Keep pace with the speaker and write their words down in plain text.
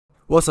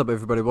What's up,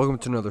 everybody? Welcome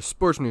to another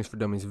Sports News for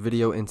Dummies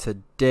video, and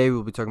today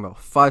we'll be talking about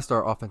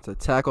 5-star offensive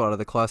tackle out of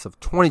the class of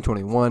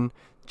 2021,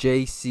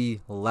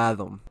 J.C.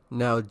 Latham.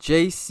 Now,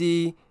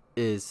 J.C.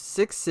 is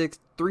 6'6",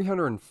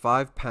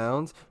 305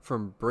 pounds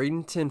from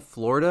Bradenton,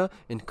 Florida,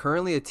 and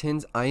currently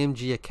attends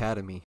IMG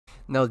Academy.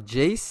 Now,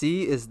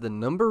 J.C. is the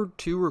number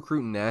 2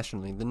 recruit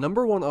nationally, the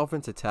number 1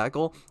 offensive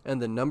tackle,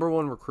 and the number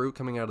 1 recruit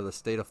coming out of the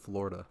state of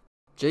Florida.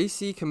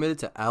 J.C. committed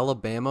to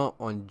Alabama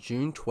on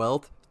June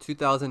 12th,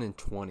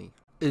 2020.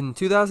 In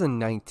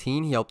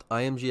 2019, he helped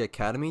IMG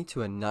Academy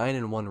to a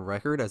 9-1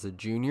 record as a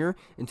junior.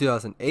 In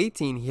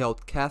 2018, he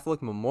helped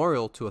Catholic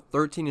Memorial to a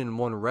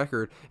 13-1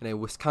 record in a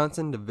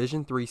Wisconsin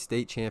Division III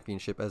state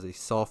championship as a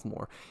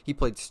sophomore. He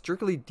played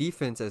strictly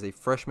defense as a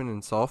freshman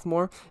and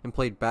sophomore and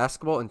played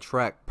basketball and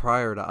track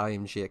prior to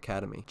IMG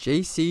Academy.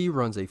 JC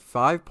runs a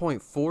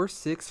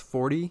 5.46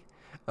 40,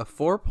 a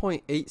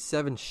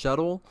 4.87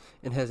 shuttle,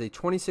 and has a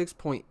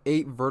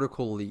 26.8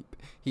 vertical leap.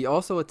 He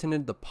also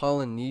attended the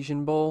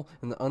Polynesian Bowl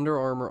and the Under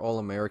Armour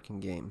All-American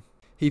game.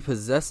 He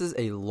possesses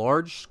a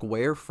large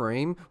square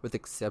frame with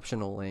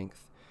exceptional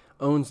length,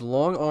 owns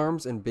long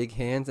arms and big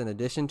hands in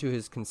addition to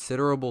his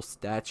considerable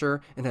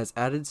stature, and has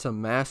added some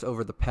mass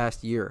over the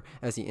past year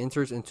as he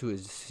enters into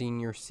his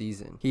senior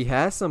season. He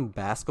has some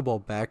basketball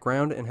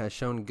background and has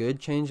shown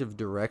good change of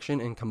direction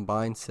in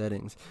combined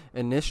settings.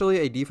 Initially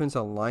a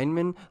defensive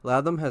lineman,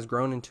 Latham has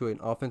grown into an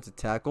offensive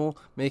tackle,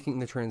 making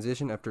the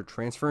transition after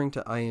transferring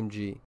to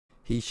IMG.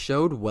 He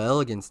showed well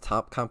against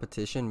top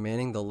competition,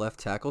 manning the left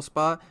tackle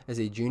spot as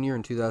a junior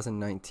in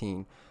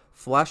 2019.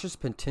 Flashes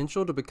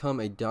potential to become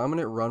a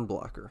dominant run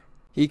blocker.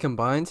 He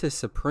combines his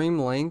supreme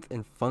length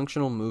and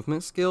functional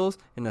movement skills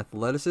and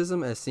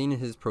athleticism as seen in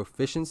his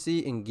proficiency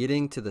in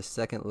getting to the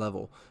second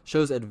level,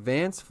 shows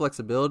advanced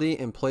flexibility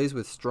and plays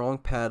with strong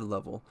pad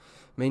level,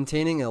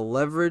 maintaining a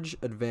leverage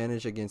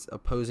advantage against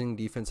opposing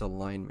defensive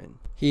linemen.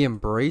 He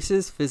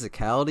embraces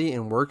physicality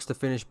and works to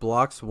finish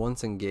blocks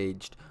once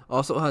engaged.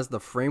 Also has the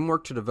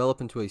framework to develop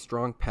into a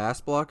strong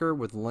pass blocker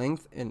with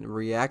length and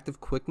reactive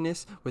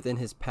quickness within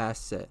his pass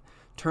set.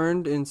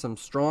 Turned in some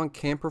strong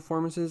camp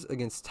performances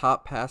against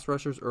top pass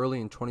rushers early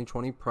in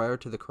 2020 prior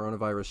to the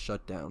coronavirus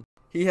shutdown.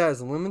 He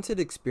has limited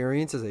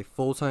experience as a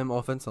full-time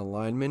offensive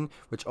lineman,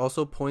 which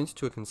also points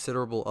to a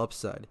considerable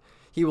upside.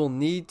 He will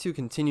need to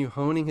continue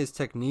honing his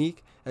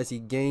technique as he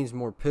gains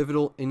more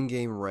pivotal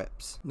in-game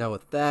reps. Now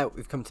with that,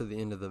 we've come to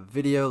the end of the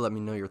video. Let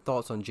me know your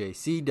thoughts on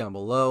JC down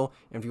below.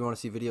 And if you want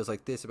to see videos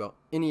like this about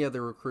any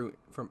other recruit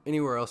from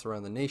anywhere else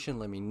around the nation,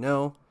 let me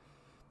know.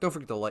 Don't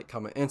forget to like,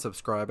 comment, and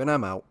subscribe, and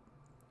I'm out.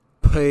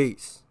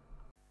 Peace.